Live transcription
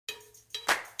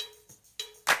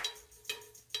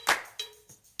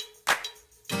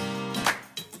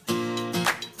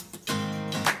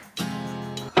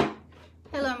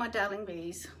Darling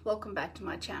Bees, welcome back to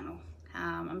my channel.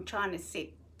 I'm trying to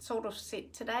sort of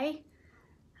sit today,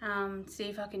 see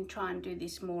if I can try and do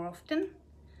this more often.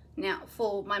 Now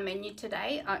for my menu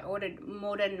today, I ordered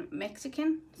modern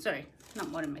Mexican, sorry,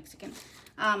 not modern Mexican.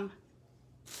 Try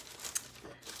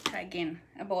again,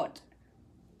 I bought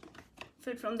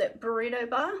food from the Burrito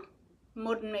bar,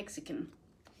 modern Mexican.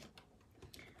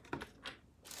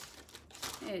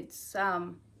 It's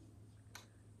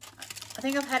I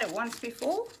think I've had it once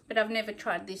before, but I've never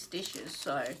tried these dishes.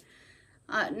 So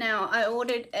now I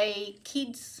ordered a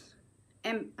kids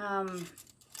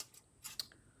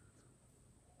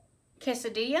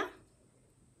quesadilla,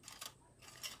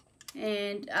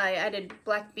 and I added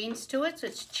black beans to it, so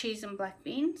it's cheese and black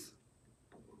beans,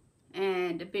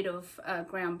 and a bit of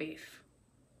ground beef.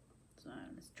 So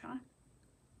let's try.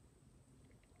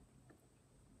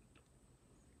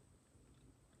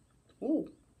 Ooh.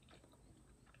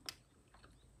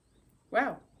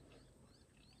 Wow.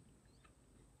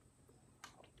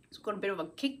 It's got a bit of a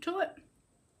kick to it.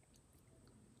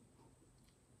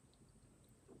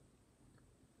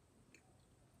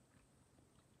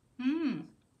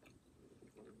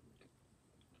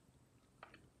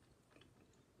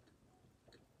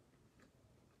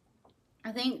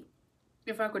 I think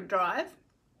if I could drive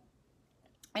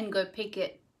and go pick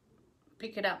it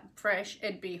up fresh,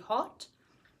 it'd be hot.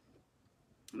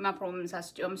 My problem is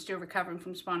I'm still recovering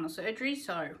from spinal surgery,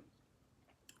 so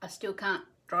I still can't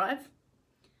drive.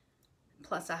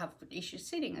 Plus I have issues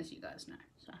sitting, as you guys know.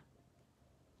 So,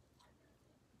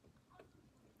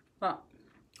 but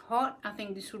hot, I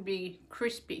think this would be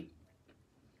crispy.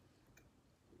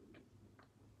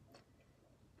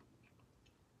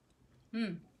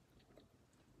 It's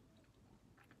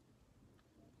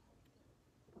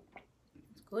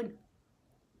good.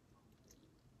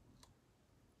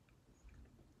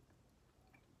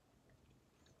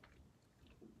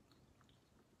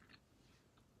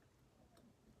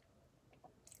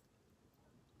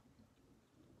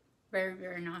 Very,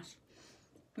 very nice.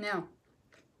 Now,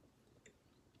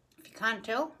 if you can't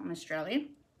tell, I'm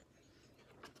Australian.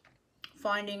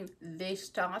 Finding this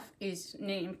stuff is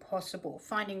near impossible.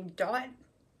 Finding Diet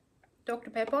Dr.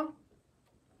 Pepper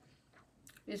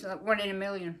is like 1 in a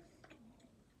million.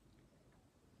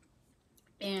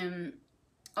 And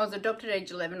I was adopted at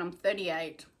age 11, I'm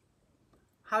 38.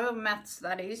 However maths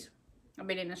that is, I've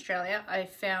been in Australia, I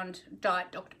found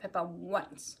Diet Dr. Pepper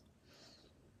once.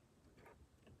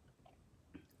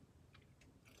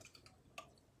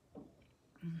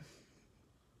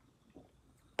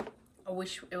 I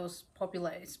wish it was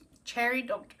popular. It's cherry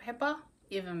Dr. Pepper,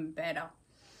 even better.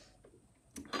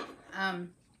 Now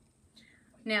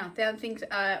the other things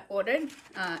I ordered,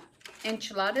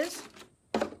 enchiladas.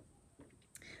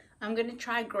 I'm gonna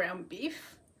try ground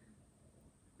beef.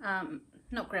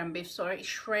 Not ground beef, sorry,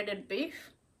 shredded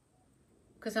beef.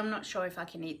 Because I'm not sure if I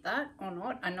can eat that or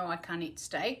not. I know I can't eat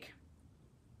steak.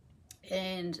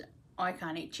 And I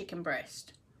can't eat chicken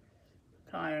breast.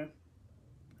 So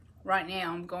right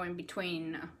now I'm going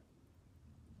between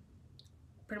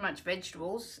pretty much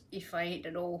vegetables, if I eat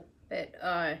at all, but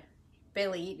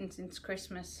barely eaten since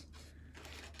Christmas.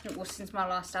 It was since my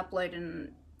last upload,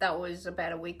 and that was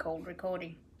about a week old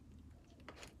recording.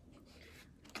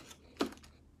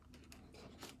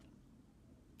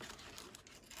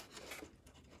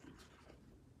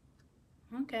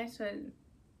 Okay, so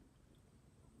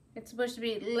it's supposed to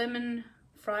be lemon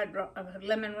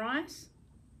rice.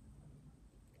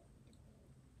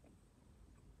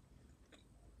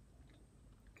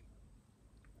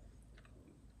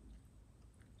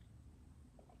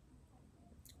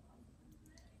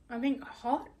 I think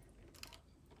hot,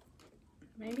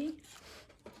 maybe.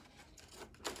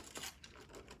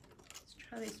 Let's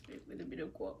try this bit with a bit of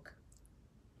guac.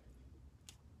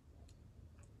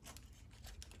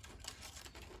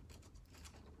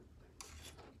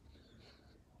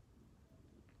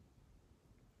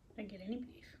 Don't get any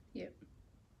beef. Yep.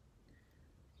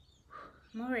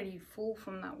 I'm already full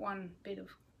from that one bit of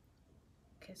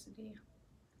quesadilla.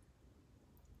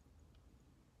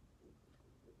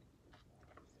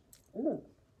 Ooh.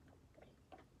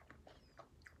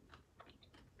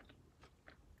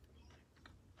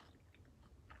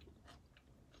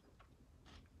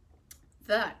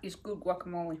 That is good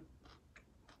guacamole.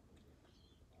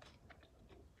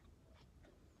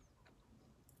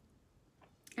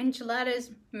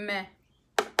 Enchiladas, meh.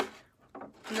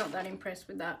 Not that impressed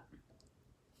with that.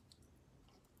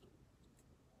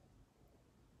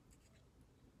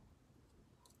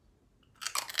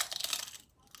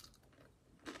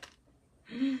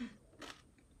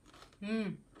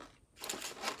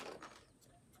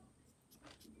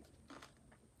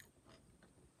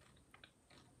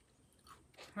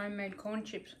 homemade corn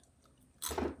chips.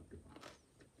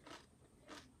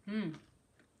 Mmm.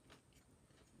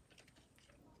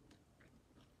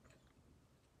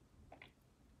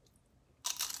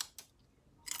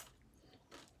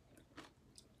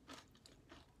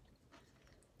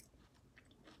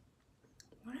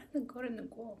 What have they got in the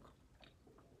guac?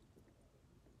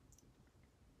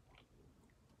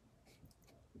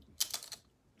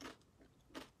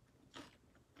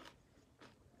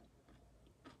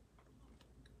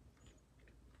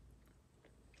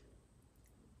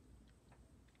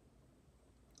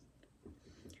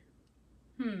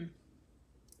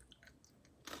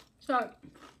 So,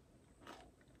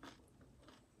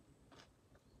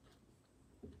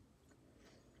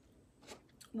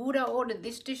 would I order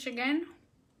this dish again?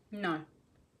 No.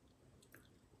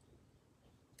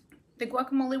 The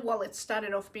guacamole, while it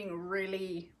started off being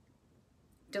really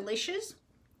delicious,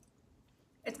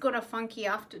 it's got a funky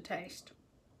aftertaste.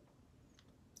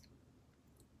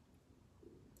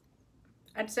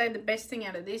 I'd say the best thing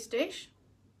out of this dish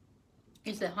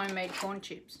is the homemade corn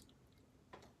chips.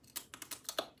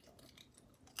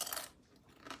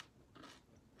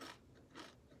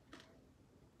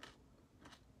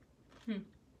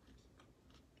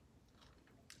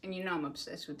 And you know I'm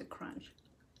obsessed with the crunch.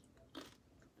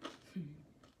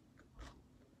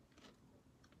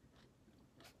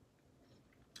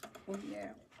 Oh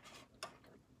yeah.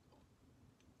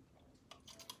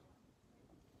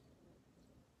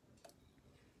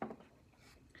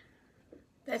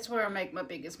 That's where I make my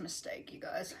biggest mistake, you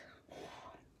guys.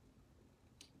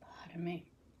 Pardon me.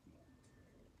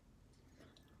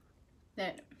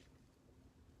 That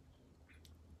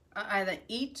I either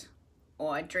eat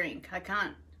or I drink. I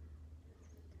can't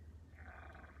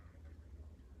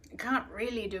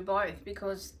really do both,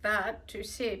 because that 2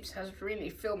 sips has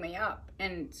really filled me up,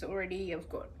 and it's already, I've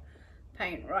got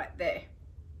pain right there.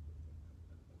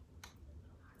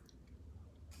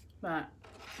 But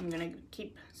I'm gonna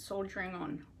keep soldiering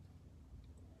on,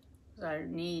 because I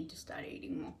need to start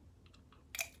eating more.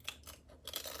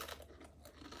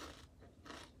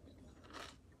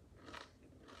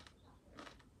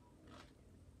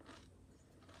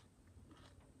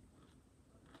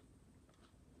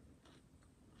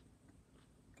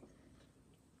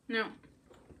 Now,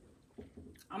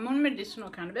 I'm on medicinal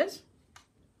cannabis,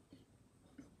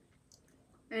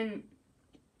 and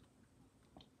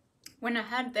when I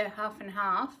had the half and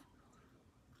half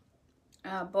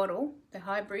bottle, the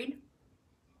hybrid,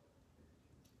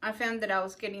 I found that I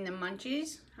was getting the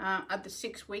munchies at the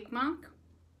 6-week mark.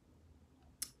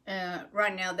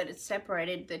 Right now that it's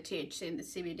separated, the THC and the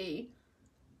CBD,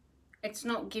 it's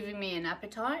not giving me an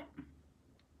appetite.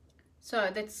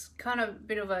 So that's kind of a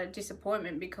bit of a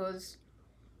disappointment, because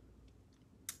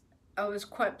I was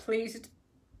quite pleased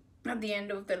at the end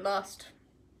of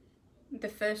the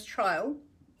first trial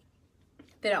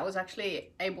that I was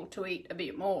actually able to eat a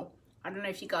bit more. I don't know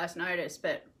if you guys noticed,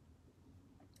 but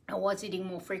I was eating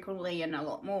more frequently and a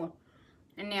lot more.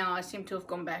 And now I seem to have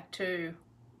gone back to,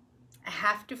 I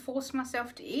have to force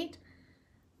myself to eat.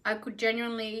 I could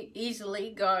genuinely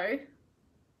easily go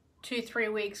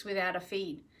 2-3 weeks without a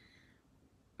feed.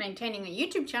 Maintaining a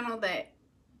YouTube channel that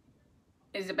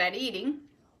is about eating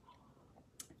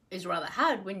is rather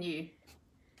hard when you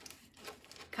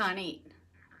can't eat.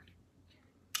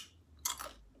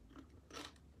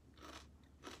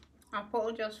 I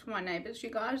apologize for my neighbours,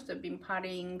 you guys. They've been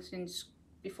partying since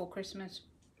before Christmas.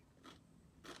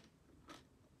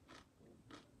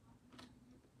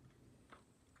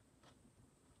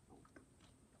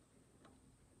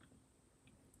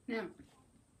 Now,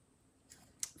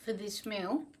 for this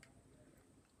meal,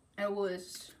 it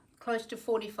was close to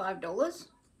 $45.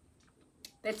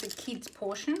 That's a kid's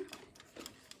portion.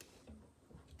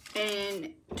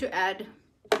 And to add,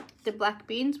 the black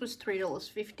beans was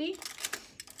 $3.50.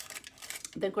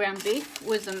 The ground beef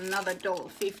was another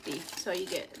 $1.50. So you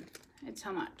get, it's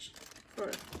how much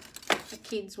for a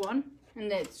kid's one? And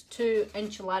that's 2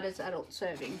 enchiladas adult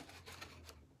serving.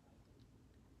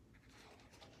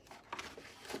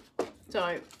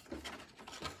 So,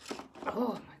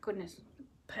 oh my goodness,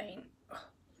 pain.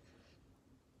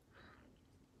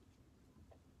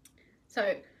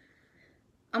 So,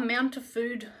 amount of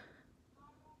food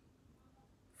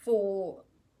for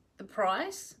the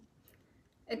price,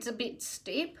 it's a bit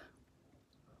steep.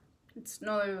 It's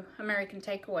no American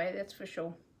takeaway, that's for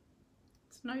sure.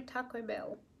 It's no Taco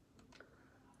Bell.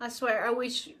 I swear, I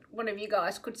wish one of you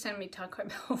guys could send me Taco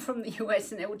Bell from the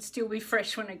US and it would still be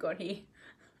fresh when I got here.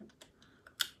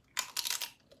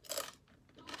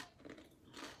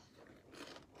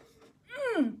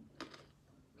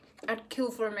 I'd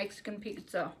kill for a Mexican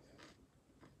pizza.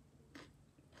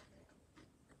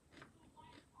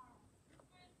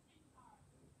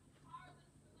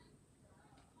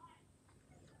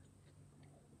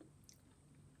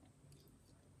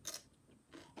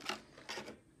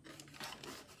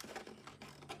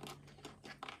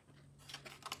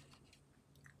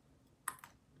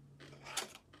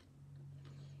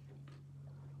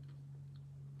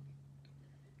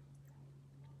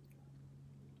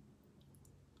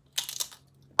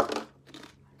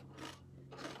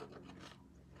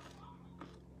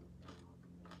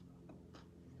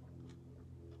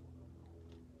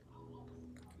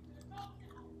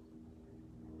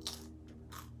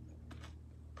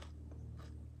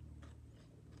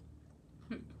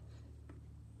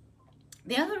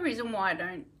 The other reason why I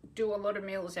don't do a lot of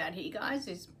meals out here, guys,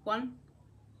 is one,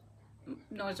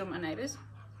 noise on my neighbours.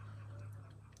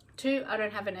 Two, I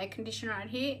don't have an air conditioner out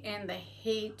here, and the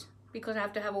heat, because I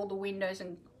have to have all the windows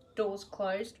and doors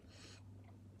closed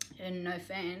and no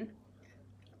fan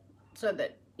so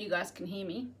that you guys can hear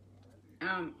me,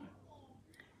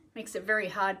 makes it very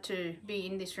hard to be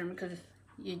in this room because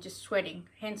you're just sweating.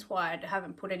 Hence why I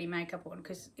haven't put any makeup on,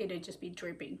 because it'd just be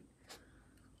dripping.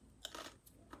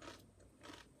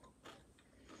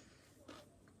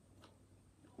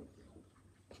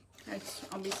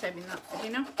 I'll be saving that for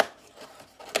dinner.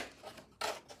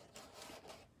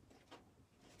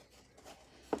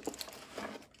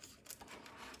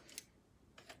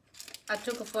 I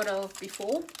took a photo of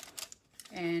before,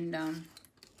 and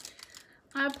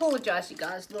I apologize, you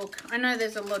guys. Look, I know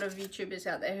there's a lot of YouTubers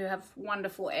out there who have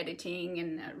wonderful editing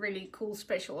and really cool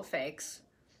special effects.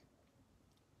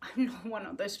 I'm not one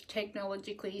of those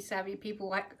technologically savvy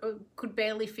people. I could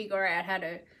barely figure out how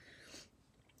to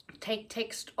take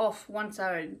text off once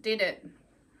I did it.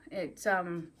 It's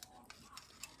I'm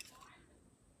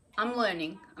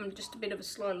learning. I'm just a bit of a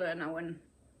slow learner when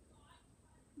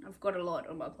I've got a lot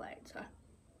on my plate, so.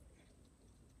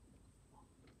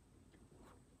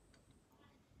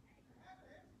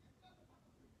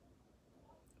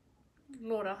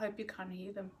 Lord, I hope you can't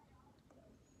hear them.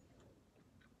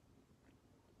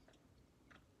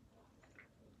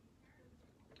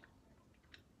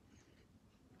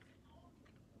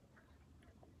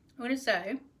 I'm gonna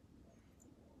say,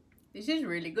 this is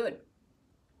really good.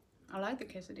 I like the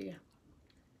quesadilla.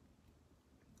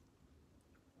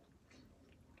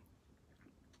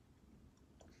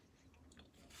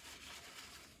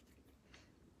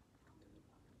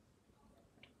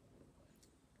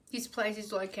 This place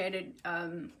is located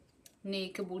near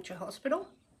Caboolture Hospital.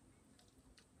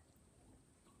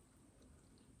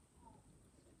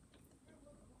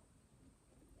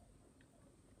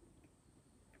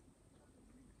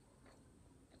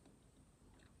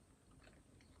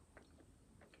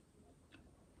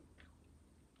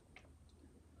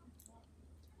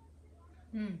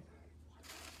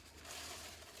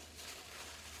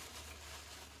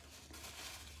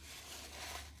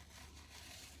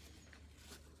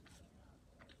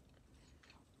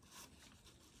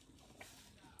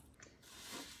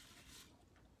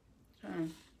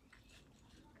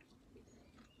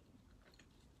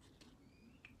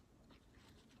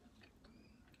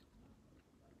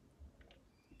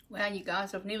 Wow, you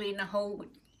guys, I've nearly eaten a whole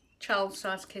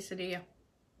child-sized quesadilla.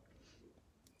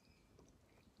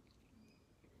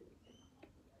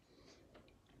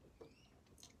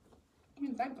 Where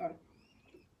did that go?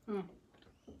 Oh,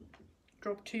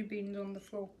 dropped 2 beans on the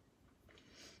floor.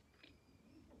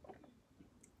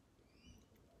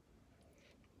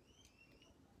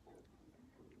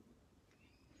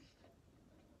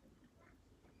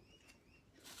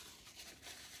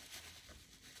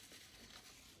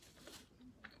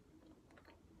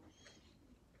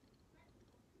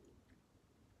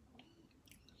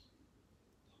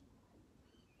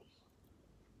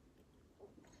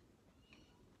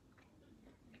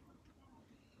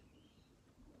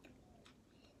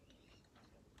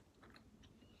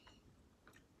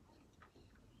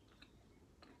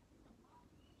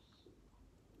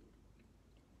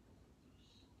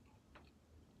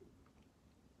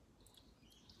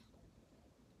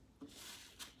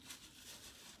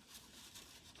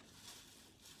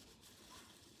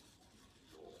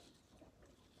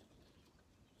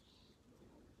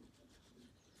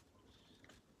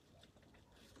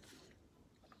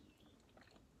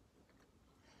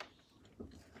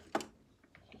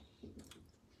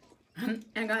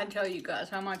 I gotta tell you guys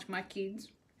how much my kids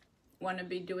want to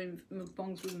be doing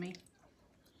mukbangs with me.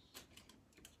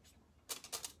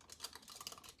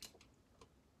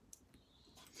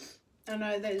 I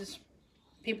know there's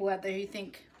people out there who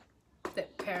think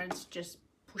that parents just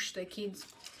push their kids,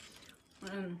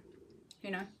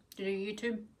 you know, to do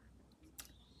YouTube.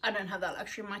 I don't have that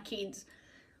luxury. My kids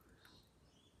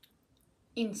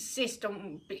insist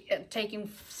on taking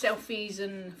selfies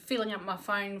and filling up my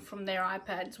phone from their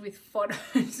iPads with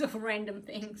photos of random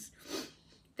things.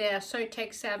 They are so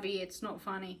tech savvy, it's not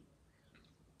funny.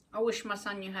 I wish my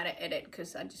son knew how to edit,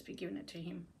 because I'd just be giving it to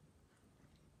him.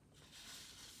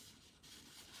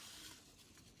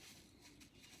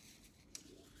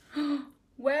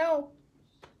 Well,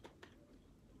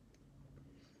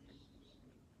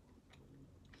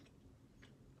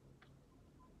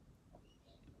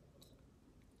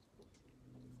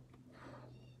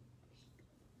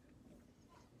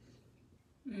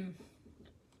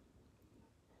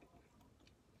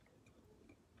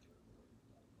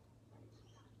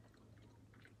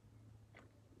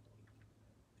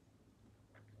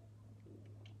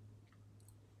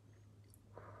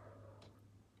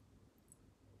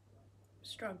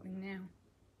 Struggling now.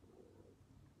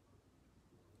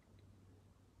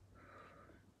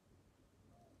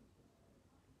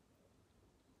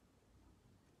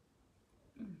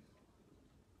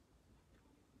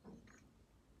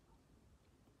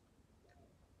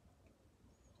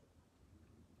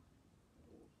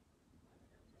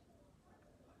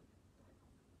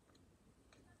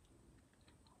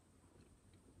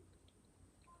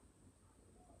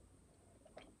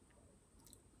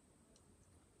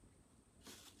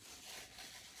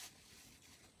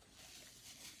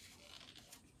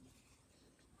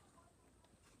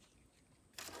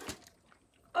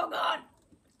 Oh God.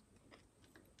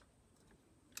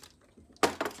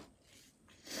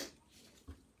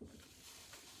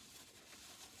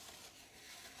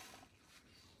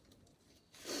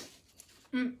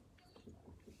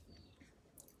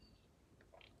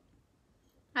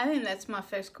 I think that's my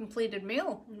first completed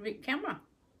meal with camera.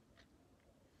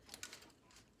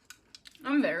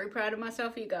 I'm very proud of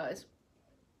myself, you guys.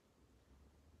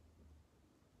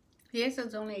 Yes,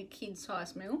 it's only a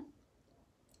kid-sized meal.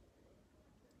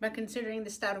 But considering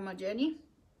the start of my journey,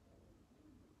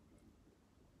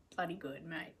 bloody good,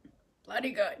 mate. Bloody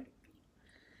good.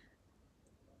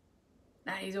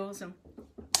 That is awesome.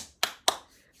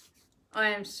 I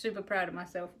am super proud of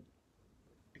myself.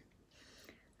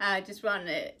 I just want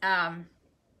to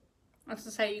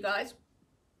say, you guys,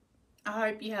 I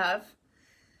hope you have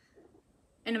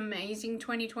an amazing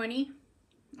 2020.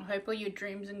 I hope all your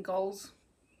dreams and goals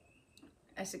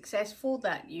are successful,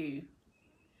 that you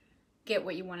get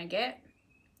what you want to get.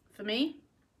 For me,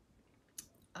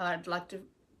 I'd like to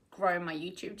grow my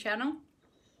YouTube channel,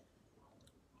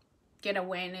 get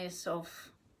awareness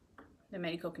of the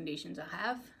medical conditions I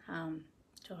have,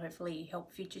 to hopefully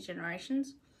help future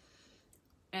generations,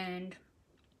 and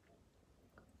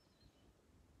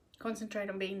concentrate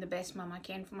on being the best mum I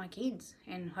can for my kids,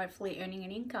 and hopefully earning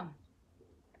an income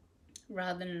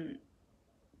rather than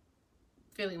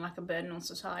feeling like a burden on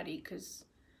society, because,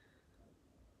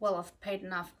 well, I've paid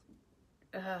enough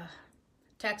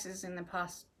taxes in the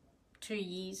past 2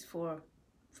 years for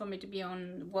me to be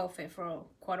on welfare for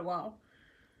quite a while.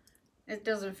 It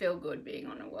doesn't feel good being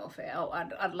on a welfare.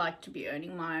 I'd like to be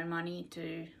earning my own money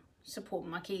to support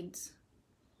my kids.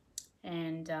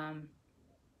 And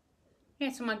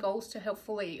yeah, so my goal is to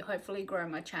hopefully grow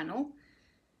my channel.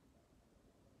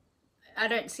 I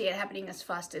don't see it happening as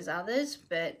fast as others,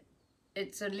 but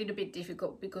it's a little bit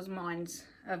difficult because mine's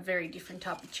a very different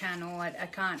type of channel. I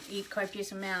can't eat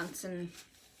copious amounts, and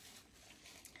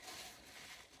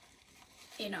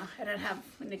you know, I don't have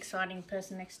an exciting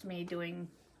person next to me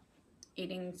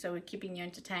eating, so we're keeping you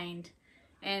entertained.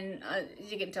 And as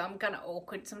you can tell, I'm kind of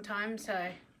awkward sometimes, so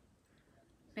it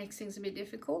makes things a bit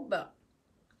difficult. But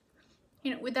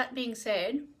you know, with that being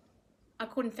said, I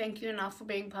couldn't thank you enough for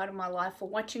being part of my life, for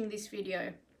watching this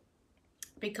video,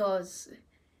 because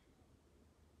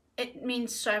it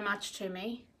means so much to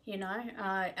me. You know,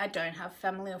 I don't have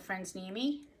family or friends near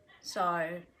me,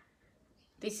 so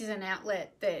this is an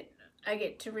outlet that I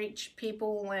get to reach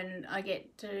people, and I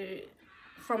get to,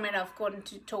 from it, I've gotten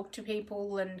to talk to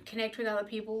people and connect with other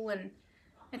people, and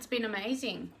it's been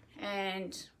amazing.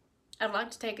 And I'd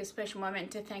like to take a special moment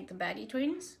to thank the Baddie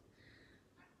twins.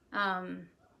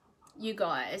 You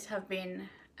guys have been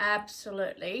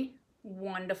absolutely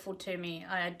wonderful to me.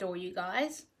 I adore you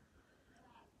guys,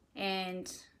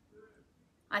 and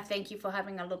I thank you for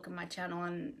having a look at my channel,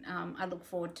 and I look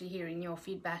forward to hearing your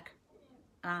feedback,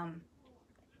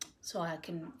 so I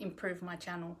can improve my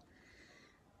channel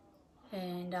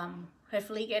and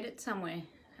hopefully get it somewhere.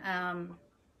 And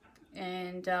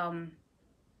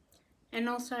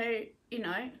also, you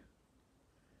know,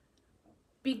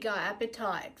 big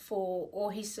appetite for all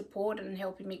his support and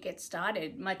helping me get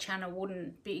started. My channel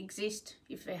wouldn't exist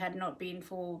if it had not been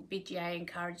for BGA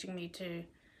encouraging me to,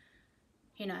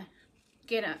 you know,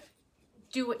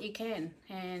 do what you can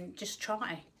and just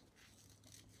try.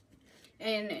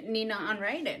 And Nina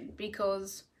Unrated,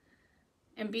 because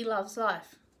and Beez Loves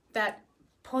Life, that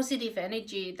positive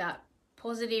energy, that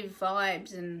positive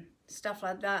vibes and stuff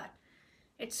like that,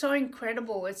 it's so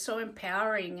incredible, it's so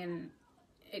empowering, and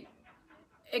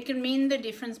it can mean the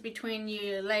difference between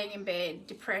you laying in bed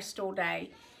depressed all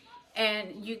day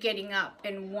and you getting up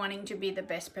and wanting to be the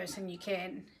best person you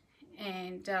can,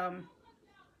 and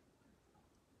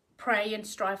pray and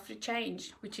strive for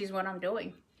change, which is what I'm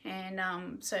doing. And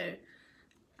so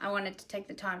I wanted to take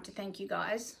the time to thank you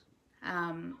guys.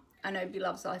 I know Beez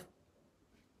Loves Life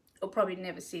will probably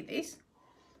never see this,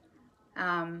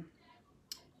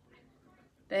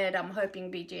 but I'm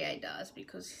hoping BGA does,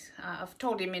 because I've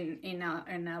told him in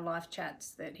our live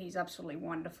chats that he's absolutely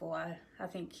wonderful. I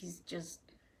think he's just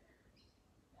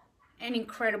an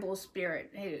incredible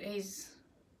spirit. He's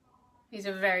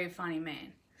a very funny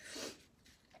man.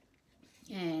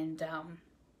 And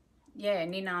yeah,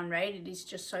 Nina Unrated is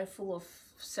just so full of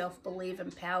self-belief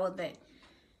and power that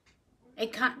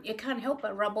it can't help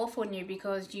but rub off on you,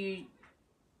 because you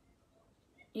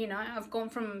know, I've gone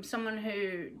from someone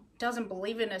who doesn't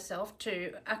believe in herself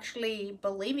to actually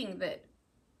believing that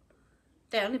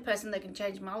the only person that can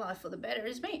change my life for the better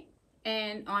is me.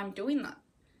 And I'm doing that.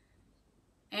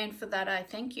 And for that, I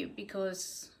thank you,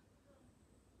 because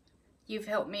you've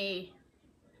helped me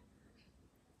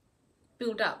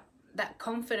build up that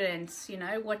confidence, you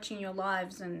know, watching your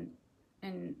lives and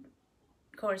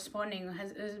corresponding.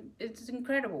 It's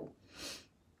incredible.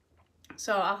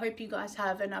 So I hope you guys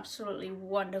have an absolutely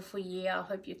wonderful year. I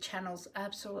hope your channels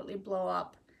absolutely blow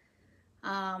up.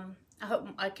 I hope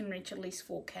I can reach at least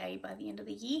 4K by the end of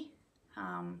the year.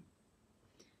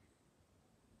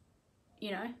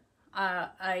 You know,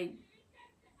 I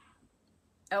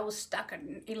was stuck at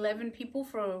 11 people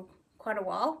for quite a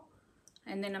while,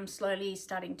 and then I'm slowly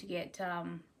starting to get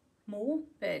more.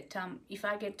 But if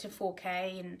I get to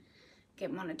 4K and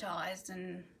get monetized,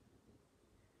 and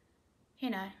you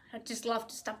know, I'd just love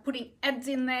to start putting ads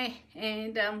in there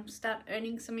and start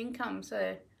earning some income,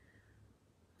 so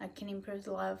I can improve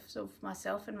the lives of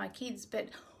myself and my kids. But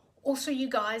also, you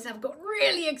guys, I've got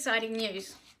really exciting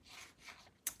news.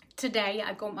 Today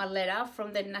I got my letter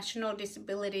from the National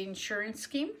Disability Insurance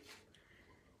Scheme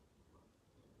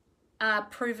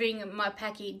approving my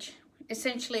package.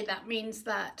 Essentially, that means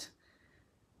that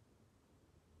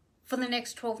for the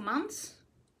next 12 months,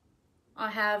 I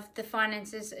have the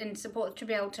finances and support to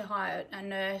be able to hire a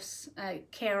nurse, a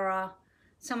carer,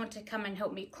 someone to come and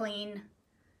help me clean,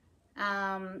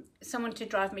 someone to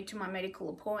drive me to my medical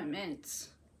appointments,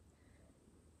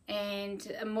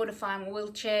 and a modifying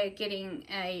wheelchair, getting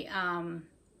a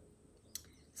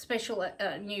special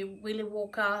new wheelie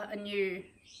walker,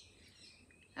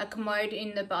 a commode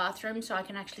in the bathroom so I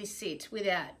can actually sit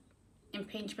without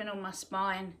impingement on my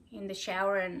spine in the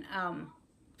shower, and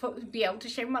be able to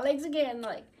shave my legs again.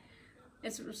 Like,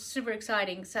 it's super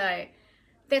exciting. So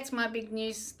that's my big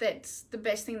news. That's the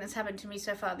best thing that's happened to me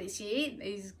so far this year,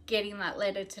 is getting that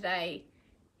letter today.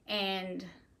 And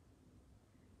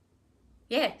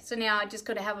yeah, so now I just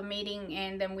got to have a meeting,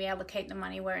 and then we allocate the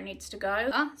money where it needs to go.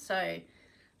 So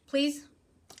please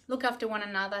look after one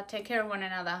another, take care of one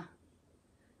another,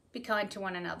 be kind to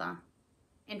one another,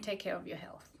 and take care of your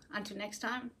health. Until next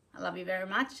time, I love you very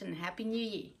much, and Happy New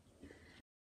Year.